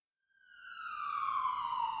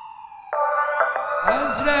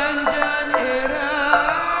Azranjan era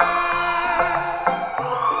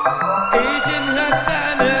Ejen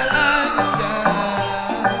hatana anda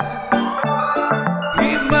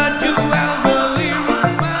Hikmat jual beli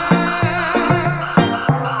rumah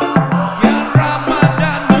Yang ramah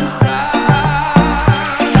dan mesra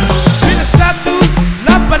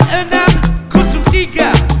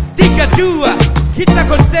 91860332 Kita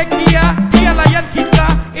kontak dia, dia layan kita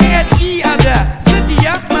ANI ada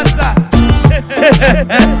setiap masa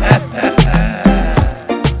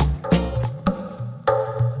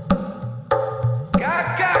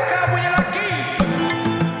Kakak kau punya laki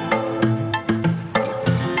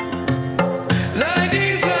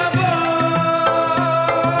Ladies Labor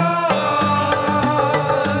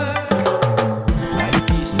Like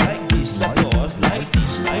this, la boss. Like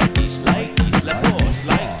this, la boss. Like this,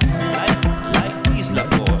 la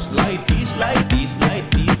boss. Like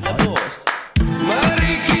this, la boss.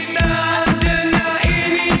 Mari kita dengar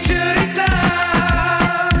ini cerita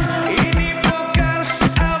Ini podcast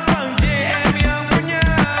Abang JM yang punya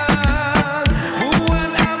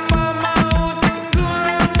Buat apa mau tunggu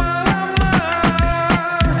lama-lama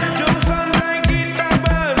Jom santai kita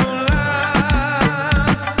berulang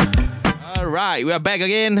Alright, we are back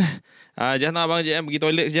again. Just now Abang JM pergi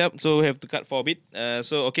toilet sekejap, so we have to cut for a bit.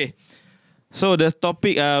 So okay. So the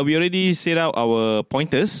topic, we already set out our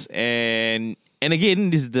pointers, and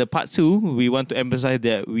again, this is the part 2. We want to emphasize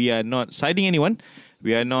that we are not siding anyone,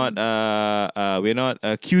 we are not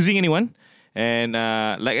accusing anyone, and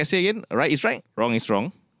like I say again, right is right, wrong is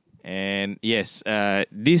wrong, and yes,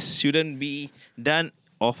 this shouldn't be done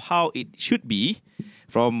of how it should be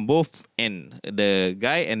from both end, the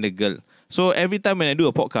guy and the girl. So every time when I do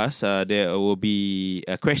a podcast, there will be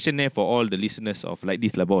a questionnaire for all the listeners of Like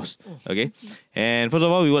This La Boss. Okay, and first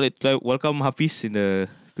of all, we want to welcome Hafiz in the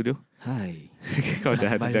studio. Hi. Kau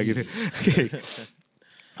dah gitu. Okay.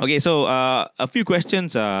 Okay, so a few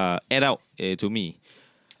questions add out to me.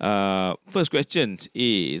 First question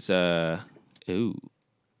is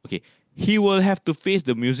okay. He will have to face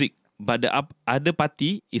the music, but the other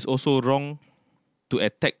party is also wrong to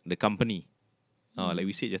attack the company. Like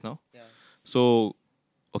we said just now. Yeah. So,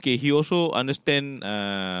 okay, he also understand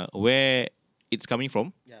where it's coming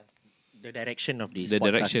from. Yeah. The direction of this The podcast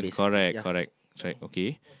direction, basically. correct, Yeah. correct. That's right,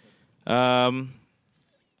 okay. I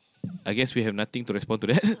guess we have nothing to respond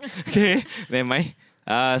to that. Okay, never mind.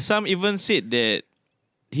 Some even said that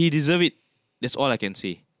he deserve it. That's all I can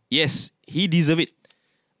say. Yes, he deserve it.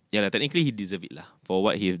 Yeah, technically he deserve it lah for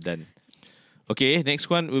what he have done. Okay, next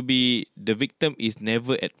one will be the victim is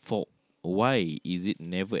never at fault. Why is it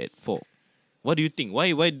never at fault? What do you think?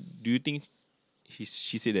 Why do you think she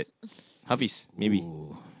said that? Hafiz, maybe.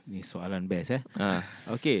 Ni soalan best Ah.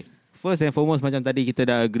 Okay. First and foremost, macam tadi kita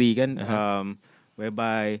dah agree kan,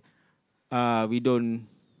 whereby we don't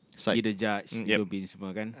Side. be the judge, Yep. we don't be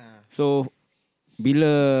semua kan. So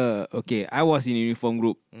bila I was in uniform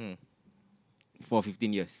group for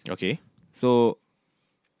 15 years. Okay. So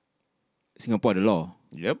Singapore ada law.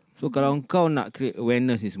 Yep. So kalau kau nak create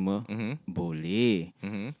awareness ni semua, Mhm. boleh.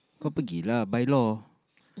 Mhm. Kau pergilah by law.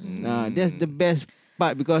 That's the best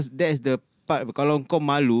part, because that's the part. Kalau kau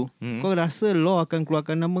malu, kau rasa law akan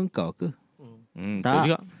keluarkan nama kau ke? Betul Tak.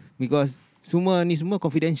 juga. Because ni semua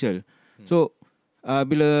confidential. So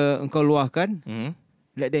bila engkau luahkan,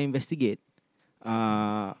 let them investigate.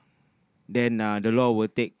 Then the law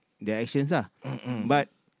will take their actions lah.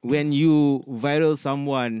 But when you viral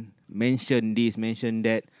someone mention this, mention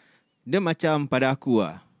that, dia macam pada aku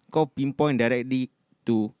kau pinpoint directly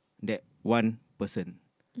to that one person.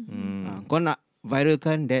 Kau nak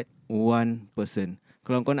viralkan that one person.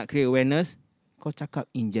 Kalau kau nak create awareness, kau cakap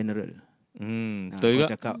in general. Betul Kau juga.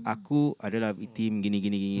 cakap aku adalah victim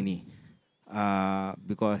gini.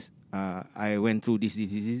 Because I went through this.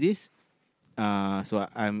 So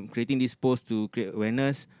I'm creating this post to create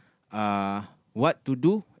awareness. What to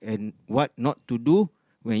do and what not to do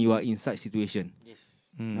when you are in such situation. Yes.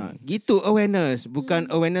 Gitu awareness. Bukan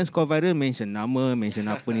awareness kau viral mention nama, mention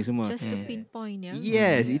apa ni semua. Just to pinpoint ya.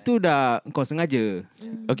 Yes, itu dah kau sengaja.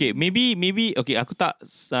 Okay, maybe okay, aku tak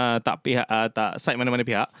side mana-mana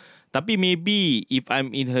pihak. Tapi maybe if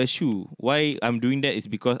I'm in her shoe, why I'm doing that is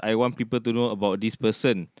because I want people to know about this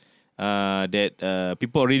person that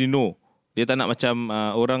people already know. Dia tak nak macam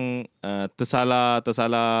orang tersalah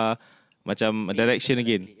macam direction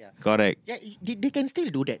again. Yeah. Correct. Yeah, they can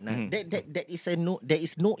still do that. Nah. That is there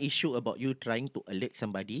is no issue about you trying to alert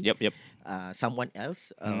somebody. Yep. Someone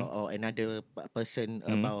else or another person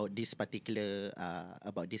about this particular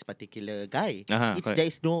guy. Correct.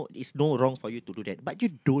 It's no wrong for you to do that, but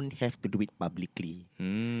you don't have to do it publicly.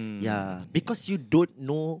 Yeah, because you don't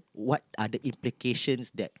know what are the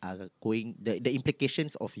implications that are going. The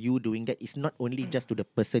implications of you doing that is not only just to the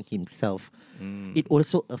person himself. It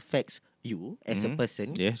also affects you as a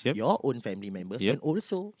person, Yes, yep. your own family members, Yep. and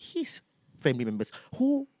also his family members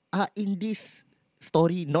who are in this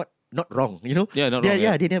story not wrong. You know, Yeah, not wrong,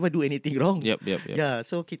 yeah. they never do anything wrong. Yep. Yeah,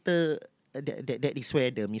 so kita that is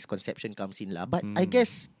where the misconception comes in lah. But I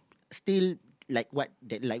guess still like what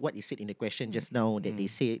is said in the question just now that they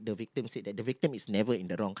say the victim said that the victim is never in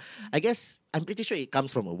the wrong. I guess I'm pretty sure it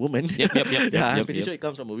comes from a woman. Yep. Yeah, I'm yep, pretty yep. sure it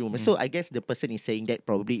comes from a woman. So I guess the person is saying that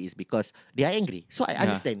probably is because they are angry. So I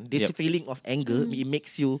understand this Yep. feeling of anger. It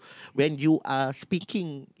makes you when you are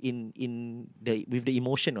speaking in the with the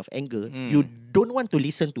emotion of anger, you don't want to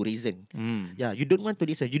listen to reason. Yeah, you don't want to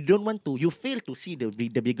listen. You don't want to. You fail to see the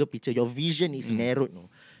bigger picture. Your vision is narrowed. No,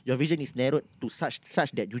 your vision is narrowed to such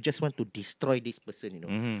that you just want to destroy this person.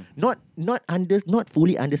 You know, not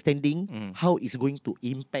fully understanding how it's going to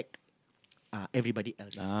impact everybody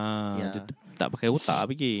else. Dia tak pakai otak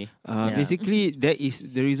fikir. Yeah. Basically, that is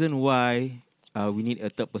the reason why we need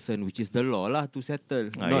a third person, which is the law lah, to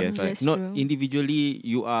settle. Yes, right. That's Not true. individually.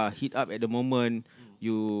 You are hit up at the moment.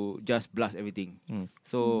 You just blast everything.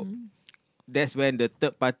 So that's when the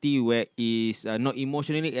third party, where is not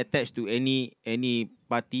emotionally attached to any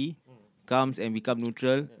party, comes and become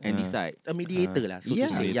neutral and decide. A mediator lah, so Yeah.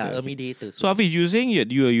 to say. Yeah, a Mediator. mediator. So Hafiz, you saying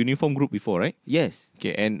you a uniform group before, right? Yes.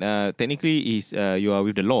 Okay, and technically is you are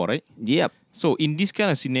with the law, right? Yep. So in this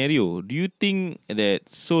kind of scenario, do you think that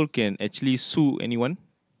Soul can actually sue anyone?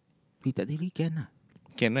 We tak really can lah.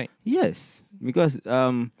 Can, right? Yes, because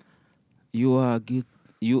you are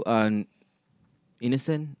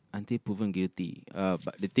innocent until proven guilty.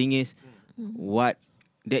 But the thing is,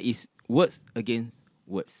 there is words against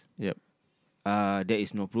words. Yep. There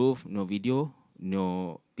is no proof, no video,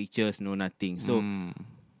 no pictures, no nothing. So,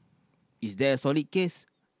 is there a solid case?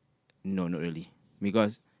 No, not really.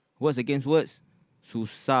 Because words against words,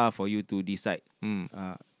 susah for you to decide.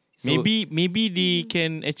 So- Maybe they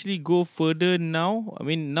can actually go further now. I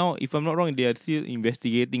mean, now, if I'm not wrong, they are still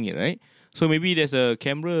investigating it, right? So maybe there's a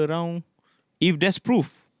camera around. If there's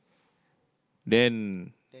proof,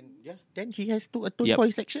 then Then he has to atone Yep. for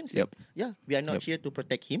his actions. Yep. Yeah, we are not Yep. here to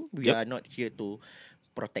protect him. We Yep. are not here to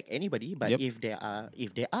protect anybody. But Yep.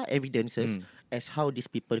 if there are evidences as how these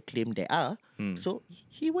people claim there are, so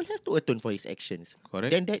he will have to atone for his actions.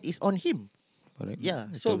 Correct. Then that is on him. correct. Yeah.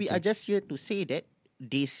 So we are just here to say that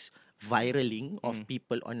this viraling of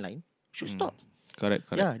people online should stop. Correct.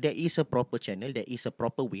 Yeah, there is a proper channel. There is a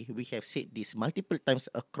proper way. We have said this multiple times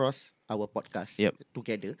across our podcast Yep.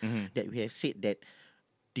 together that we have said that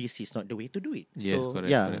this is not the way to do it. Yeah, so correct,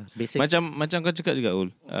 yeah, correct. basically Macam kau cakap juga, Ul.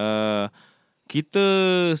 Kita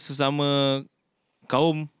sesama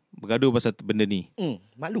kaum bergaduh pasal benda ni.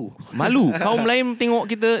 malu. Malu. Kaum lain tengok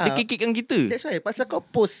kita, dia Ah, kikikkan kita. That's why pasal kau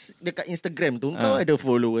post dekat Instagram tu kau ada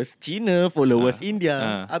followers Cina, followers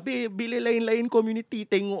India. Habis bila lain-lain community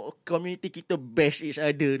tengok community kita bash each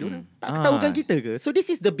other, diorang tak tahukan kita ke? So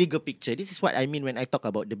this is the bigger picture. This is what I mean when I talk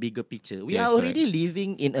about the bigger picture. We Yeah, are already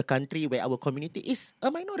living in a country where our community is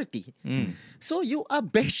a minority. So you are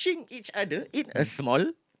bashing each other in a small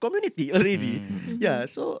community already. Yeah,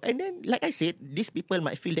 so and then like I said, these people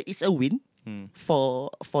might feel that it's a win for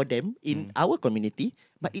them in our community,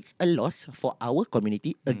 but it's a loss for our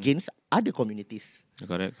community against other communities.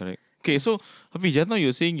 Correct. Okay, so Hafiz, just now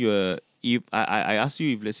you're saying if I ask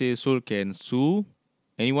you if let's say Soul can sue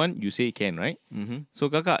anyone, you say can, right? So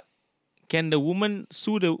kakak, can the woman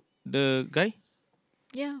sue the guy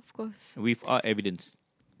Yeah, of course. without evidence?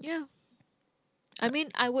 Yeah. I mean,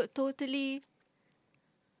 I would totally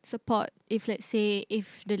support if, let's say,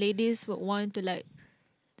 if the ladies would want to like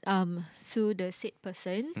sue the said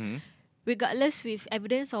person, regardless with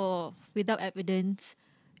evidence or without evidence.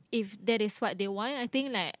 If that is what they want, I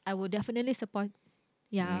think like I would definitely support.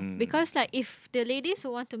 Yeah, because like if the ladies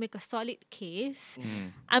who want to make a solid case,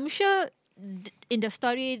 I'm sure in the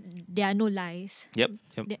story there are no lies. Yep.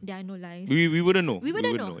 There are no lies. We wouldn't know. We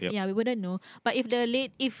wouldn't know. Yep. Yeah, we wouldn't know. But if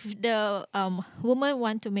the woman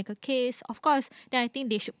want to make a case, of course, then I think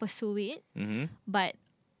they should pursue it. But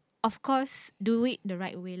of course, do it the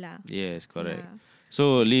right way lah. Yes, correct. Yeah.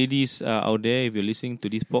 So, ladies out there, if you're listening to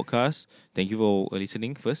this podcast, thank you for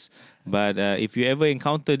listening first. But if you ever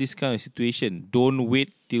encounter this kind of situation, don't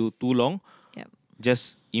wait till too long. Yep.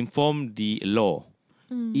 Just inform the law.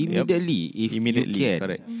 Immediately, if Immediately, you can.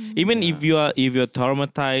 correct. Even if you're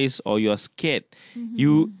traumatized or you're scared,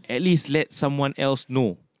 you at least let someone else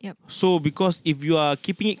know. Yep. So because if you are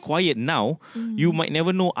keeping it quiet now, you might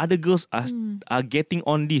never know other girls are getting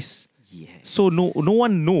on this. Yes. So no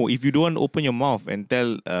one know if you don't want to open your mouth and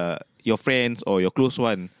tell your friends or your close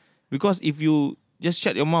one, because if you just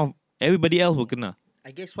shut your mouth, everybody else will kena. I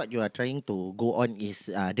guess what you are trying to go on is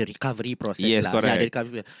the recovery process. Yes, lah. correct. Yeah, the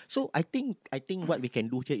recovery. So I think what we can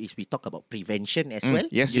do here is we talk about prevention as well.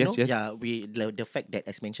 Yes, you yes, know? yes. Yeah, the fact that,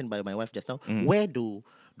 as mentioned by my wife just now, where do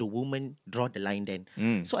the woman draw the line then?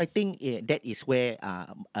 So I think that is where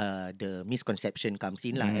the misconception comes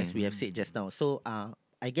in, as we have said just now. So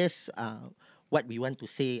I guess what we want to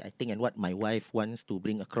say, I think, and what my wife wants to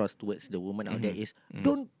bring across towards the woman out there is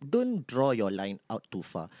don't draw your line out too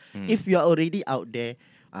far. If you are already out there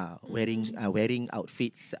wearing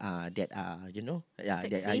outfits that are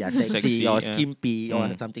Sexy. sexy or yeah. skimpy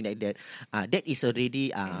or something like that, that is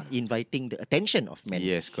already inviting the attention of men.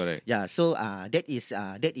 Yes, correct. Yeah, so that is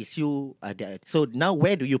you. So now,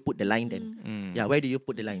 where do you put the line then? Yeah, where do you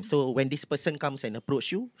put the line? So when this person comes and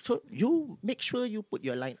approach you, so you make sure you put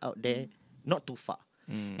your line out there, not too far,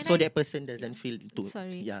 so that person doesn't feel too.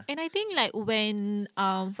 Sorry. Yeah. And I think like when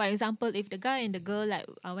for example, if the guy and the girl like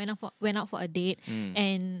went out for a date,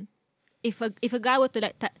 and if a guy were to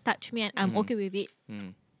like touch me and I'm okay with it,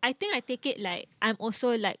 I think I take it like I'm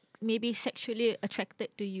also like maybe sexually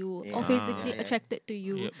attracted to you or physically attracted to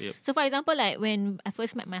you. Yep. So for example, like when I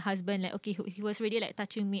first met my husband, like okay, he was really like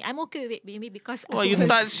touching me. I'm okay with it maybe because Oh, you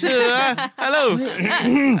touch her, Hello.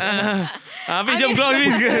 Habis jom keluar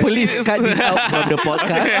habis ke? Please cut this out from the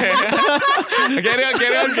podcast. Carry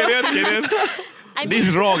on. I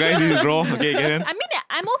This is raw, guys. This is raw. Okay, carry on. I mean,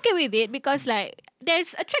 I'm okay with it because like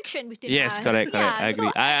there's attraction between Yes, us. correct. Yeah, I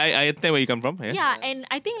agree. so I understand where you come from. yeah, and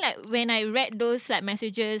I think like when I read those like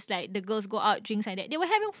messages, like the girls go out, drinks like that, they were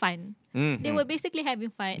having fun. They were basically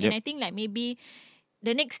having fun. Yep. And I think like maybe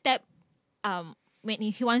the next step, when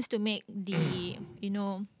he wants to make the,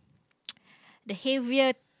 the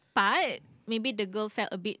heavier part, maybe the girl felt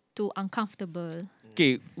a bit too uncomfortable.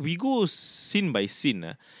 Okay, we go scene by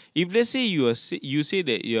scene. If let's say you say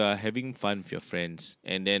that you are having fun with your friends,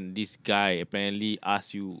 and then this guy apparently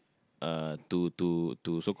asks you to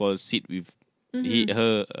so called sit with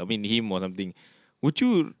him or something, would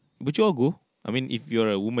you all go? I mean, if you're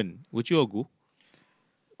a woman, would you all go?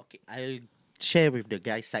 Okay, I'll share with the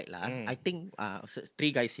guy side lah. I think so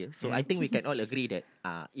 3 guys here, so I think we can all agree that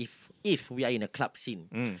if we are in a club scene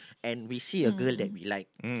and we see a girl that we like,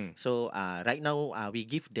 so right now we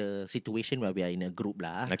give the situation where we are in a group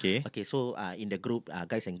lah. Okay. So in the group,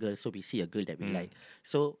 guys and girls, so we see a girl that we like.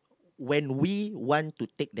 So when we want to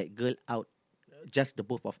take that girl out, just the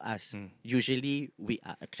both of us, usually we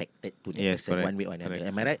are attracted to that Yes, person correct, one way or another. correct.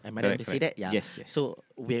 Am I right? Am I right to say that? Yeah. Yes. So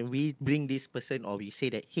when we bring this person, or we say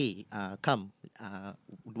that, hey, come,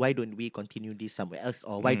 why don't we continue this somewhere else,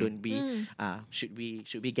 or why don't we, should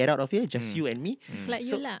we get out of here, just you and me? Like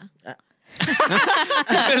So- you lah.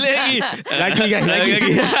 Lagi.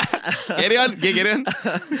 Carry on.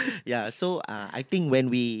 Yeah. So I think when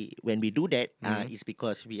we do that, it's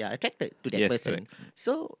because we are attracted to that Yes, person.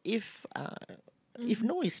 So if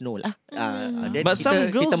no is no lah. Then But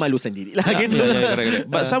some kita girls- malu sendiri lah. Yeah, gitu. correct.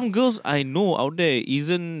 But some girls I know out there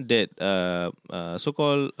isn't that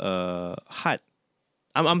so-called hard.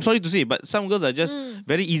 I'm sorry to say, but some girls are just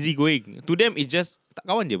very easygoing. To them, it's just tak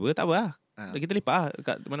kawan je ber, tak apa lah. Kita lepak lah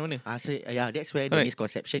kat mana-mana. So yeah, that's where the Correct.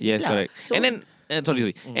 misconception Yes, is lah. correct. So, And then,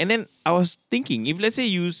 sorry. And then I was thinking, if let's say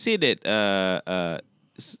you say that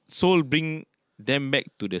Soul bring them back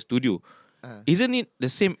to the studio, isn't it the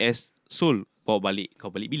same as Soul bawa balik kau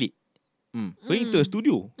balik bilik? Going to a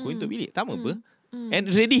studio, going to bilik, sama apa? And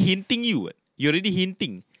already hinting you. You're already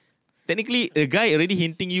hinting. Technically, a guy already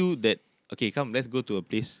hinting you that, okay, come, let's go to a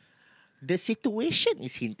place. the situation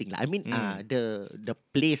is hinting lah. I mean, the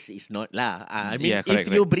place is not lah. I mean, Yeah, correct,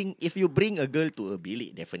 if you bring a girl to a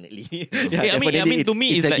bilik, definitely. I mean, to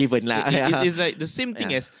me, it's a like, given lah. It's like the same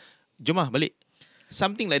thing as, jom lah balik.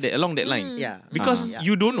 Something like that, along that line. Yeah. Because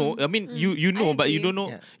you don't know. I mean, you know, I but you agree. don't know.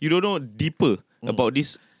 Yeah. You don't know deeper about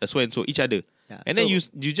this so and so each other. Yeah. And then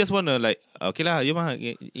So- you just wanna like, okay lah, you mah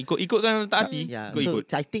ikut-ikutkan tak hati. Yeah, Ikut.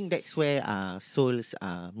 so I think that's where Soul's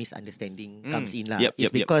misunderstanding comes in lah. Yep,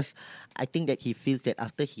 It's yep. because I think that he feels that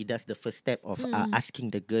after he does the first step of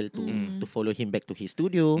asking the girl to follow him back to his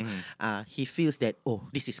studio, he feels that, oh,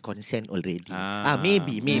 this is consent already.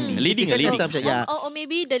 Maybe. Leading, This is an leading. assumption, yeah. Or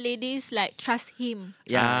maybe the ladies like trust him.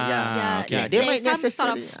 Yeah. okay. Yeah, they might there's some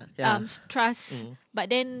sort of necessarily. trust, but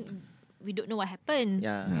then we don't know what happened.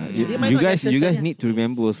 Yeah. You, They might you not guys necessarily- need to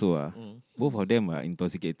remember also both of them are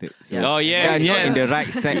intoxicated. So Yeah. Oh they yes, are not yes. in the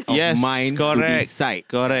right side of Yes, mind to correct. decide.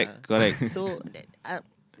 Correct. So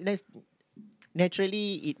let's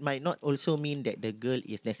naturally, it might not also mean that the girl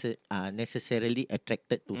is necessarily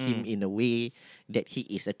attracted to him in a way that he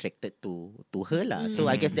is attracted to her lah. So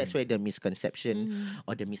I guess that's where the misconception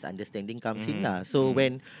or the misunderstanding comes in lah. So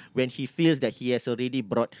when he feels that he has already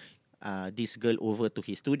brought this girl over to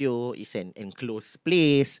his studio, it's an enclosed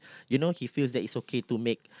place, he feels that it's okay to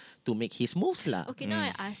make his moves lah. Okay, now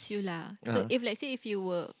I ask you lah. So if let's say if you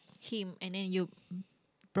were him and then you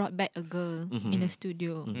brought back a girl in the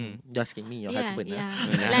studio. You're asking me, your husband. Yeah.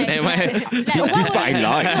 Like, This part I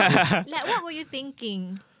like. Like, what were you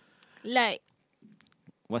thinking? Like,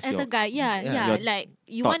 What's as your a guy, your like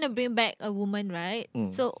you thought? want to bring back a woman, right?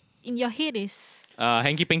 So in your head is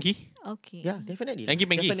hanky panky. okay. Yeah, definitely.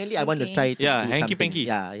 Hanky-panky. Definitely, I want to Okay. try to Yeah, do hanky-panky.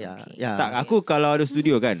 something. Yeah. Okay. Yeah. Tak, aku kalau ada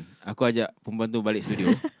studio kan, aku ajak perempuan tu balik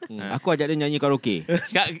studio. Aku ajak dia nyanyi karaoke.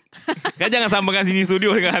 Kau jangan samakan sini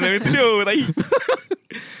studio dengan Hana studio tai.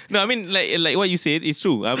 No, I mean like what you said is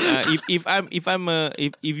true.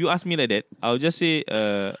 If you ask me like that, I'll just say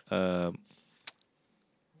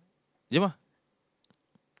jom lah.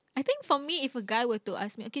 I think for me, if a guy were to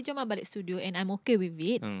ask me, okay, jom lah balik studio, and I'm okay with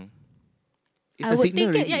it, It's I a would signal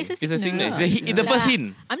think already. it's a signal. It's a signal. It's the first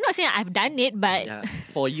hint. I'm not saying I've done it, but Yeah.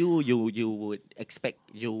 For you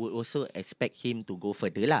would also expect him to go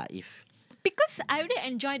further lah. If because I already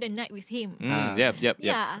enjoy the night with him. Yep.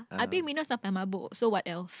 Yeah, habis minum sampai mabuk. So what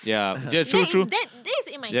else? Yeah, true. That is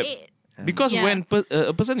in my Yep. head. Because Yeah. when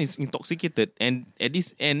a person is intoxicated, and at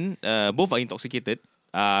this end, both are intoxicated.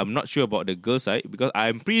 I'm not sure about the girl side because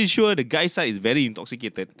I'm pretty sure the guy side is very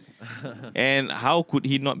intoxicated. And how could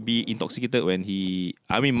he not be intoxicated when he?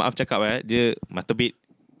 I mean, maaf cakap dia masturbate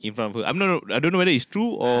in front of her. I don't know whether it's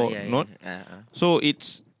true or not. So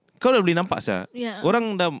it's kau dah boleh nampak sah. Yeah.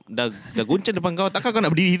 Orang dah goncang depan kau, takkan kau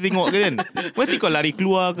nak berdiri tengok ke kan? Nanti kau lari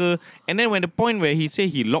keluar ke? And then when the point where he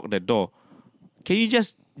say he locked the door, can you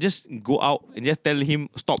just go out and just tell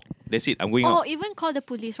him stop? That's it. I'm going Or out. even call the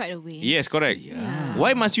police right away. Yes, correct. Yeah.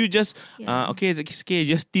 Why must you just Yeah. okay, it's okay,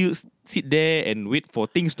 just still sit there and wait for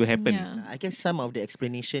things to happen? Yeah. I guess some of the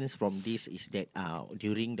explanations from this is that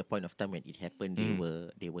during the point of time when it happened,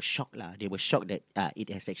 they were shocked lah. They were shocked that it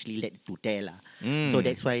has actually led to there lah. So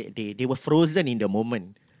that's why they were frozen in the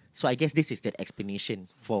moment. So I guess this is the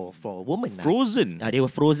explanation for women lah. Frozen. They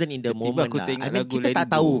were frozen in the Tiba-tiba moment aku lah. tengok I mean lagu kita Let tak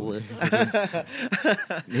It Go. tahu.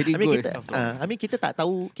 Let it go.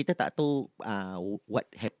 Kita tak tahu what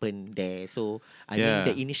happened there. So I mean Yeah.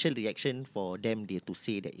 the initial reaction for them they to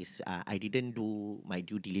say that is I didn't do my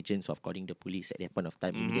due diligence of calling the police at that point of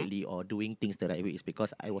time immediately or doing things the right way is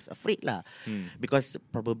because I was afraid lah. Because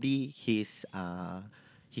probably his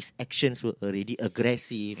actions were already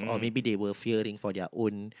aggressive or maybe they were fearing for their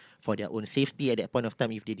own safety at that point of time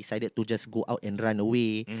if they decided to just go out and run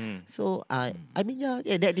away. So I mean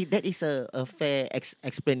that is a fair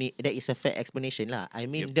explanation lah. I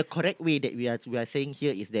mean the correct way that we are saying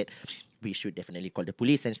here is that we should definitely call the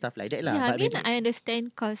police and stuff like that lah. Yeah, I But mean, maybe- I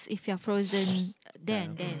understand because if you're frozen,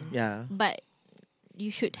 then. yeah. But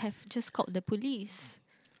you should have just called the police.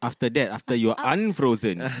 After that, after you are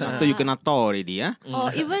unfrozen, after you kena thaw already, Or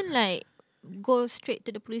even like go straight to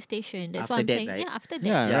the police station. That's After what I'm that, saying. right? Yeah, after that.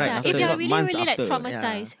 Yeah, right. Yeah. After If you're that, really, months really like after.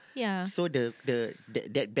 traumatized. Yeah. So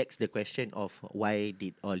that begs the question of why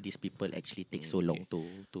did all these people actually take so long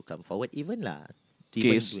to come forward even lah.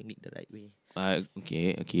 Even doing it the right way.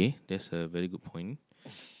 Okay. That's a very good point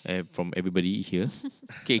from everybody here.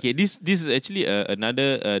 Okay. This is actually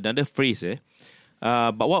another phrase.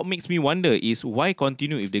 But what makes me wonder is why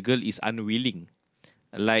continue if the girl is unwilling?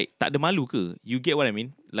 Like tak ada malu ke? You get what I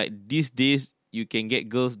mean? Like these days you can get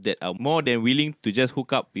girls that are more than willing to just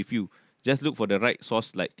hook up with you. Just look for the right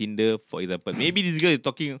source like Tinder, for example. Maybe this girl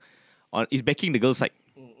is backing the girl side.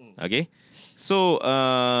 Okay. So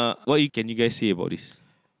what can you guys say about this?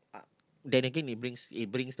 Then again, it brings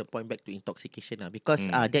the point back to intoxication because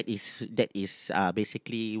that is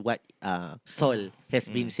basically what Saul has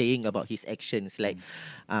been saying about his actions. Like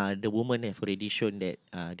the woman have already shown that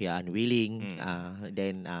they are unwilling,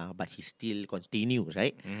 but he still continue,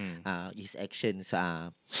 right? His actions.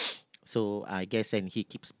 So I guess, and he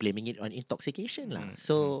keeps blaming it on intoxication, lah.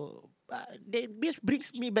 So that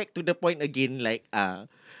brings me back to the point again, like.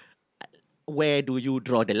 Where do you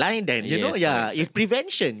draw the line then? You know, it's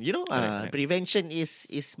prevention. You know, Correct. prevention is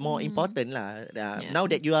more important lah. Now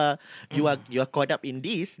that you are caught up in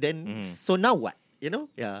this, then so now what? You know,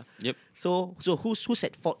 Yep. So who's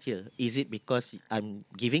at fault here? Is it because I'm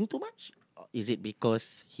giving too much? Or is it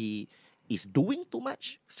because he is doing too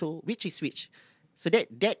much? So which is which? So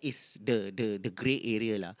that is the gray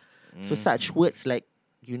area lah. So such words like,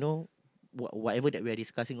 you know, whatever that we are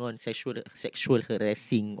discussing on sexual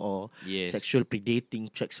harassing or Yes. sexual predator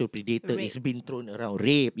Rape. is being thrown around,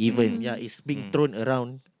 rape even, it's being thrown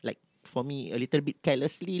around, like for me a little bit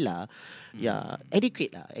carelessly lah.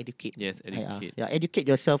 Educate. Yes, educate. Educate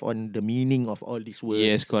yourself on the meaning of all these words.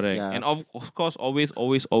 Yes, correct. Yeah. And of course, always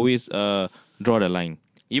draw the line.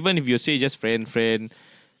 Even if you say just friend,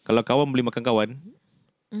 kalau kawan boleh makan kawan,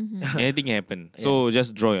 anything can happen. So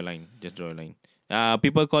just draw your line.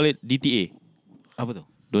 People call it DTA. Apa tu?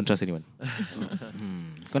 Don't trust anyone.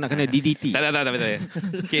 Kau nak kena DDT. Tak.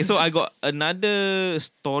 Okay, so I got another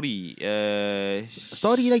story.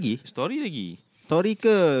 Story lagi? Story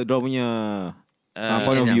ke dia punya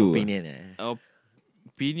point of view? Opinion.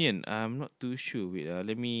 Opinion. I'm not too sure. Wait,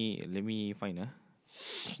 let me find.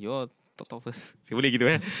 You talk first. Boleh gitu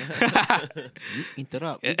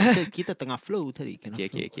Interrupt. Kita tengah flow tadi.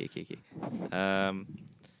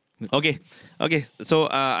 Okay. Okay. So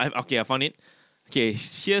I found it. Okay,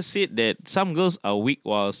 here said that some girls are weak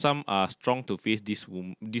while some are strong to face this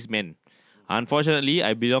men. Unfortunately,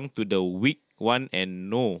 I belong to the weak one,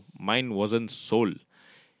 and no, mine wasn't soul.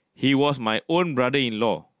 He was my own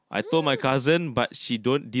brother-in-law. I told my cousin, but she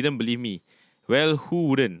didn't believe me. Well,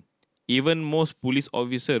 who wouldn't? Even most police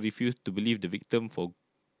officers refused to believe the victim for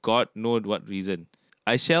God knows what reason.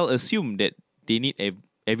 I shall assume that they need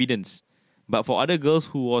evidence. But for other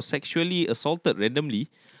girls who were sexually assaulted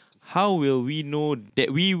randomly, how will we know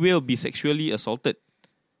that we will be sexually assaulted?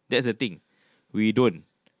 That's the thing. We don't.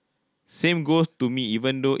 Same goes to me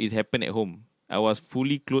even though it happened at home. I was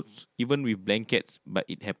fully clothed, even with blankets, but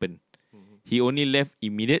it happened. He only left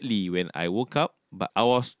immediately when I woke up, but I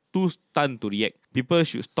was too stunned to react. People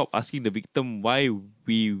should stop asking the victim why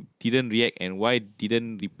we didn't react and why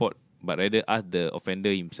didn't report, but rather ask the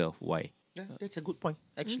offender himself why. Yeah, that's a good point,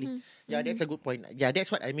 actually. Yeah, that's a good point. Yeah,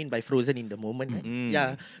 that's what I mean by frozen in the moment. Right?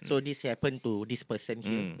 Yeah, so this happened to this person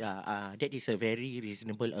here. Yeah, that is a very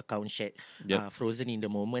reasonable account shared. Yep. Frozen in the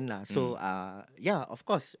moment lah. So, yeah, of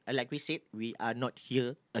course, like we said, we are not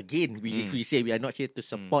here again. We say we are not here to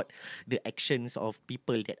support the actions of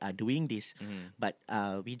people that are doing this. But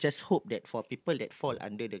we just hope that for people that fall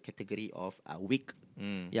under the category of weak,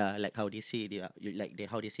 yeah, like how they say they are,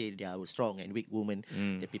 how they say they are strong and weak women,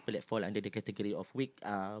 the people that fall under the category of weak,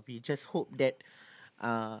 we just hope that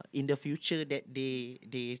in the future that they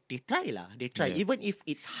try lah. They try. Yeah. Even if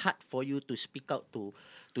it's hard for you to speak out to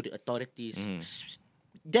the authorities,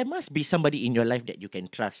 there must be somebody in your life that you can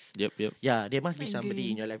trust. Yep. Yeah, there must be I somebody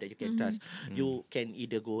agree. in your life that you can trust. You can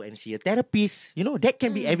either go and see a therapist. You know, that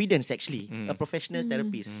can be evidence actually. A professional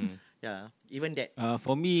therapist. Yeah, even that.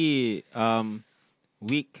 For me,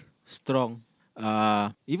 weak, strong.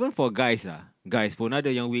 Even for guys pun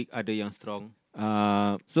ada yang weak, ada yang strong.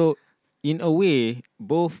 So in a way,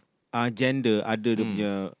 both gender ada dia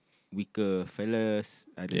punya weaker fellas,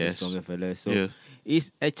 ada the Yes. stronger fellas. So Yes. it's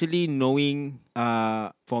actually knowing,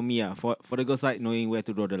 for me, for the girl side, knowing where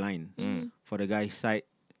to draw the line. For the guy side,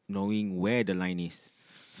 knowing where the line is.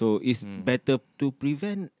 So it's better to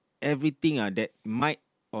prevent everything that might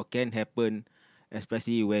or can happen,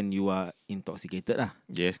 especially when you are intoxicated lah.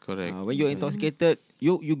 Yes, correct. When you're intoxicated,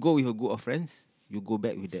 you go with a group of friends, you go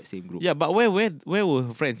back with that same group. Yeah, but where were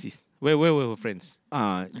her friends? Where were her friends?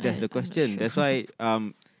 That's the question. That's why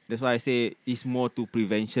I say it's more to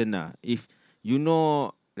prevention lah. If you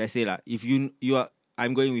know, let's say lah, if you are,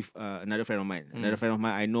 I'm going with another friend of mine. Another friend of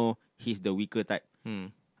mine, I know he's the weaker type.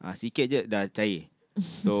 Sikit je dah cair.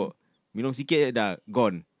 So minum sikit je dah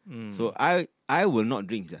gone. So I will not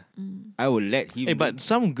drink lah. I will let him. But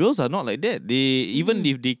some girls are not like that. They even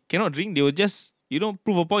if they cannot drink, they will just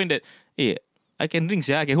prove a point that I can drink,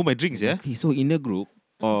 I can hold my drinks, Exactly. So in a group,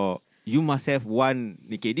 or you must have one.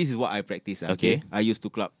 Okay, this is what I practice. Okay, I used to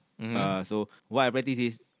club. So what I practice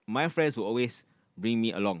is my friends will always bring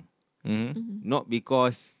me along, not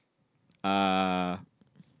because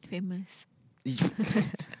Famous. You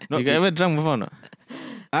got ever drunk before or not?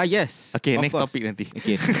 Yes. Okay, of next course. topic nanti.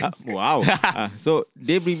 Okay. Wow. So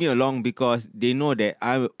they bring me along because they know that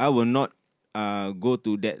I will not go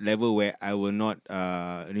to that level where I will not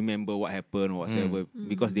remember what happened or whatsoever,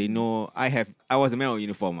 because they know I was a man of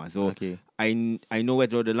uniform. So Okay. I know where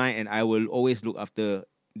to draw the line, and I will always look after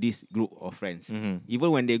this group of friends.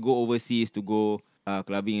 Even when they go overseas to go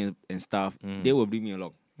clubbing and stuff, they will bring me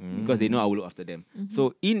along because they know I will look after them.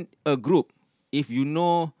 So in a group, if you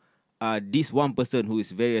know this one person who is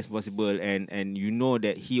very responsible and you know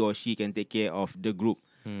that he or she can take care of the group,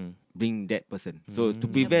 bring that person. So to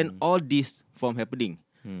prevent all this from happening.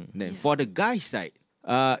 Then for the guy side,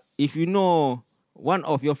 if you know one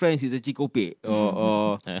of your friends is a chikope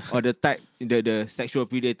or the type, the sexual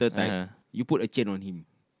predator type, you put a chain on him.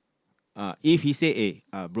 If he say,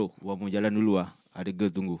 bro, mau jalan dulu ada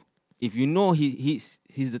girl tunggu. If you know he's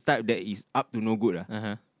the type that is up to no good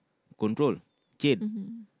control,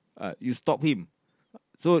 chain. You stop him.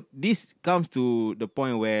 So this comes to the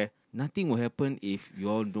point where nothing will happen if you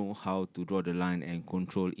all know how to draw the line and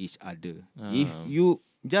control each other. If you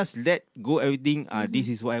just let go everything, this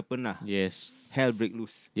is what happened lah. Yes. Hell break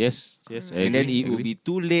loose. Yes. I And then agree, it will be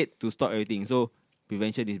too late to stop everything. So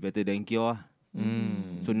prevention is better than cure.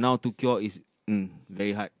 So now to cure is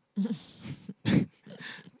very hard.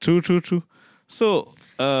 True. So,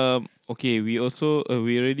 okay, we also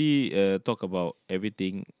we already talk about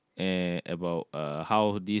everything about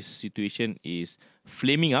how this situation is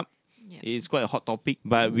flaming up. Yeah. It's quite a hot topic,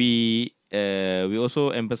 but we also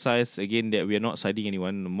emphasize again that we are not siding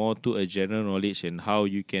anyone, more to a general knowledge and how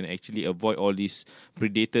you can actually avoid all these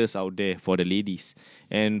predators out there for the ladies.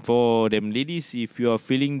 And for them ladies, if you are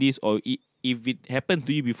feeling this or if it happened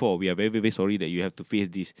to you before, we are very, very sorry that you have to face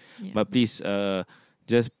this. Yeah. But please,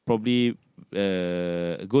 just probably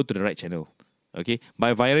go to the right channel. Okay,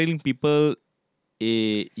 by viraling people,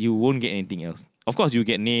 you won't get anything else. Of course, you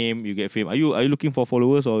get name, you get fame. Are you looking for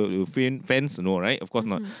followers or fans? No, right? Of course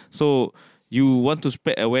not. So you want to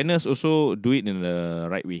spread awareness, also do it in the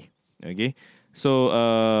right way. Okay. So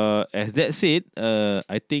as that said,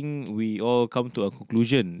 I think we all come to a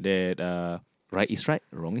conclusion that right is right,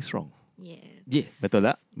 wrong is wrong. Yeah. Yeah, Betul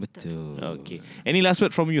tak? betul. Okay. Any last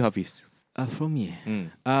word from you, Hafiz? From me,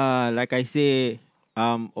 Hmm. like I say,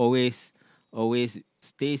 always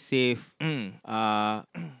stay safe.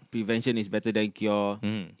 Prevention is better than cure.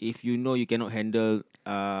 If you know you cannot handle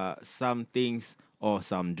some things or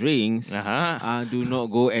some drinks, do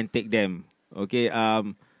not go and take them. Okay.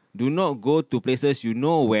 Do not go to places you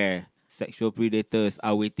know where sexual predators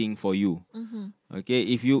are waiting for you. Okay.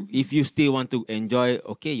 If you still want to enjoy,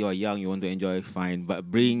 okay, you're young, you want to enjoy, fine. But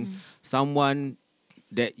bring someone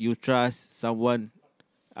that you trust, someone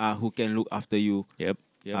who can look after you. Yep.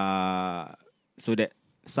 So that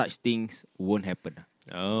such things won't happen.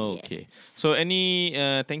 Okay. So any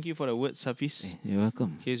thank you for the words, Hafiz. You're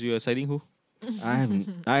welcome. In case you are siding who?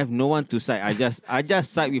 I have no one to side. I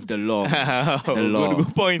just side with the law. The law.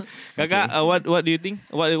 Good point. Kakak, what do you think?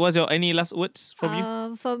 What's your any last words from you?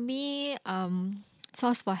 For me,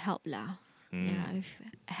 source for help lah. Yeah, if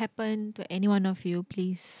it happened to any one of you,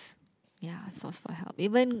 please, source for help.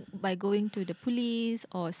 Even by going to the police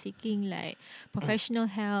or seeking like professional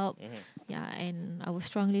help. Yeah, and I will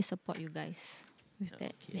strongly support you guys with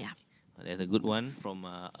that. Okay. Yeah. That's a good one from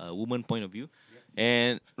a woman point of view.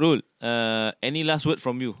 And Rul, any last word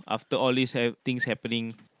from you after all these things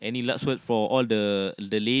happening? Any last word for all the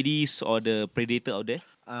ladies or the predator out there?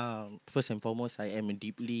 First and foremost, I am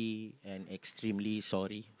deeply and extremely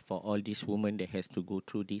sorry for all these women that has to go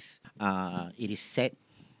through this. It is sad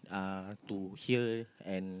to hear,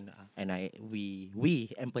 and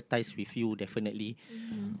we empathize with you definitely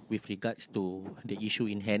with regards to the issue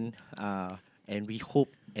in hand, and we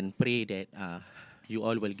hope and pray that you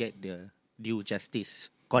all will get the due justice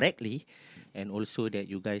correctly, and also that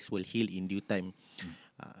you guys will heal in due time.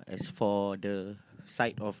 As for the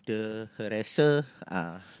side of the harasser,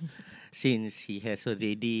 since he has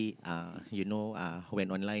already went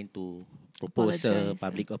online to propose a Apologise,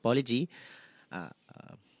 public apology,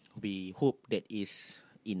 we hope that is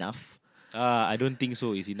enough. I don't think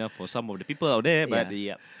so. It's enough for some of the people out there, but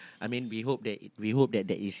yeah. I mean, we hope that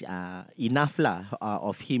there is enough lah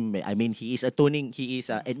of him. I mean, he is atoning. He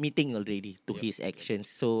is admitting already to his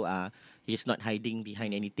actions. So he's not hiding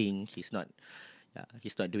behind anything. He's not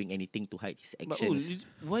doing anything to hide his But actions.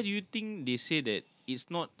 why do you think they say that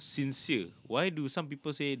it's not sincere? Why do some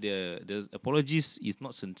people say the apologies is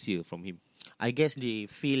not sincere from him? I guess they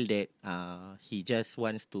feel that he just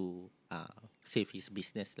wants to save his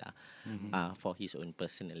business lah, for his own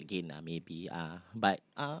personal gain maybe. But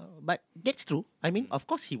that's true. I mean, of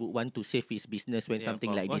course he would want to save his business when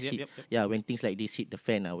something like this hit. Yeah, when things like this hit the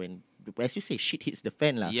fan. When, as you say, shit hits the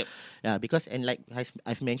fan lah. Yep. Yeah, because and like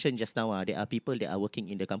I've mentioned just now, there are people that are working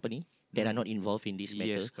in the company that are not involved in this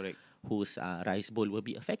matter. Yes, correct. Whose rice bowl will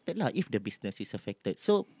be affected lah if the business is affected.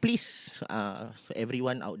 So please,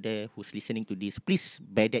 everyone out there who's listening to this, please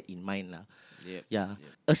bear that in mind lah. Yep. Yeah.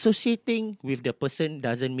 Associating with the person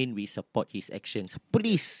doesn't mean we support his actions.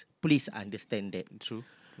 Please understand that. True.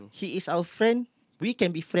 He is our friend. We can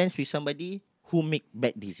be friends with somebody who make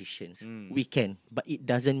bad decisions. We can, but it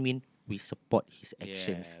doesn't mean we support his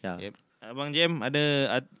actions. Yeah. Yep. Abang Jem,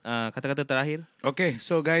 ada kata-kata terakhir? Okay,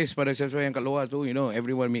 so guys, pada siapa yang kat luar tu,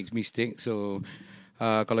 everyone makes mistake. So,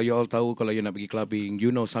 kalau you all tahu, kalau you nak pergi clubbing,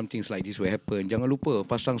 you know some things like this will happen. Jangan lupa,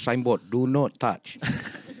 pasang signboard, do not touch.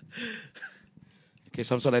 Okay,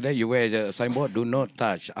 something like that. You wear the signboard, do not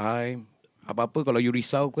touch. Apa-apa kalau you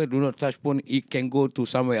risau ke, do not touch pun, it can go to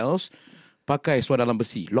somewhere else. Pakai suara dalam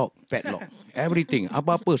besi, lock, padlock, everything.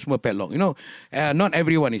 Apa-apa semua padlock. You know, not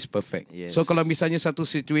everyone is perfect. Yes. So kalau misalnya satu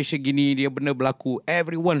situation gini, dia benda berlaku,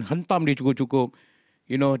 everyone hentam dia cukup-cukup.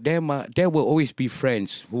 You know, there will always be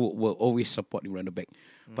friends who will always support you around the back.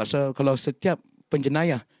 Pasal kalau setiap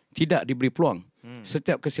penjenayah tidak diberi peluang,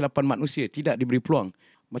 setiap kesilapan manusia tidak diberi peluang,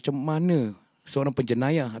 macam mana seorang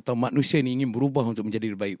penjenayah atau manusia ni ingin berubah untuk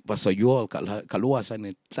menjadi lebih baik? Pasal you all kat luar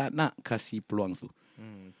sana tak nak kasih peluang tu.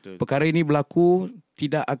 Perkara ini berlaku,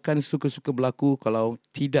 tidak akan suka-suka berlaku kalau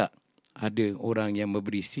tidak ada orang yang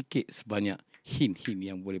memberi sikit sebanyak hint-hint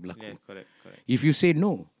yang boleh berlaku. Yeah, correct. If you say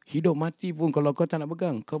no, hidup mati pun kalau kau tak nak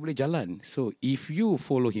pegang, kau boleh jalan. So if you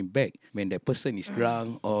follow him back when that person is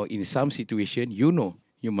drunk or in some situation, you know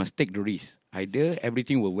you must take the risk. Either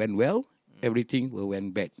everything will went well, everything will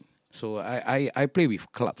went bad. So I play with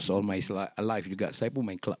clubs all my life juga. Saya pun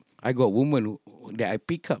main club. I got a woman that I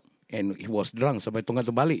pick up and he was drunk sampai tongkat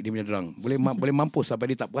terbalik dia punya drunk. Boleh mampus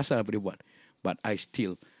sampai dia tak perasan apa dia buat. But I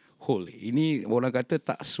still hold. Ini orang kata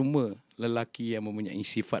tak semua lelaki yang mempunyai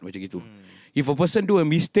sifat macam itu. If a person do a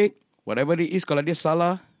mistake, whatever it is, kalau dia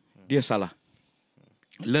salah, dia salah.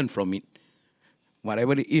 Learn from it.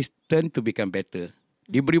 Whatever it is, turn to become better.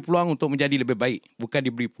 Diberi peluang untuk menjadi lebih baik, bukan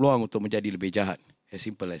diberi peluang untuk menjadi lebih jahat. As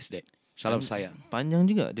simple as that. Salam sayang. Panjang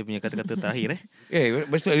juga dia punya kata-kata terakhir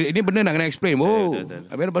Ini benda nak kena explain.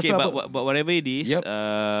 Okay, but whatever it is,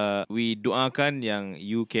 we doakan yang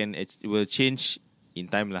you will change in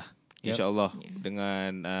time lah. InsyaAllah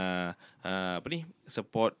dengan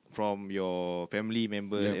support from your family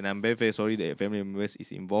members. And I'm very, very sorry that family members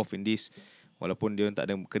is involved in this. Walaupun dia tak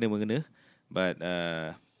ada kena-mengena. But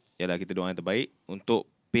yalah, kita doa yang terbaik untuk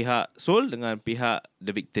pihak Sol dengan pihak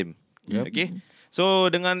the victim. Okay.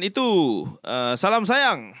 So dengan itu salam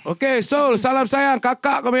sayang. Okay, Sol, salam sayang.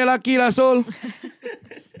 Kakak kau punya lelaki lah, Sol.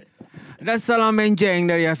 Dan salam menjeng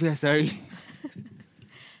dari Afiq Asari.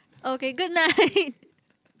 Okay, good night.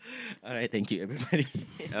 Alright, thank you everybody.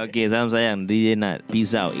 Okay, salam sayang. DJ Nat.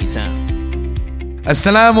 Peace out. It's out.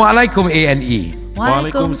 Assalamualaikum ANE.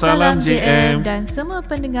 Waalaikumsalam JM dan semua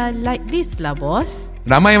pendengar Like This lah bos.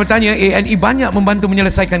 Ramai yang bertanya, ANE banyak membantu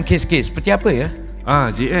menyelesaikan kes-kes. Seperti apa ya?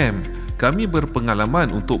 JM, kami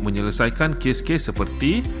berpengalaman untuk menyelesaikan kes-kes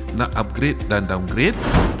seperti nak upgrade dan downgrade,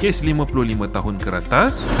 kes 55 tahun ke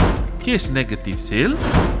atas, kes negative sale,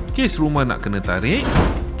 kes rumah nak kena tarik,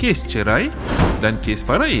 kes cerai dan kes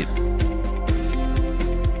faraid.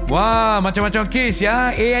 Wah, macam-macam kes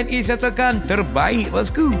ya. ANE settlekan terbaik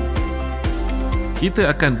bosku.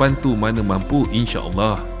 Kita akan bantu mana mampu,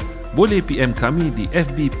 insya-Allah. Boleh PM kami di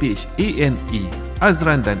FB page ANE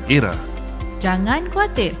Azran dan Era. Jangan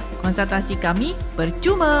khawatir, konsultasi kami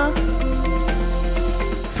percuma.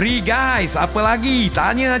 Free guys, apa lagi?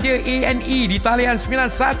 Tanya aja ANE di talian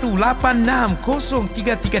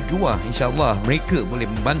 91860332. InsyaAllah mereka boleh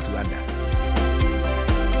membantu anda.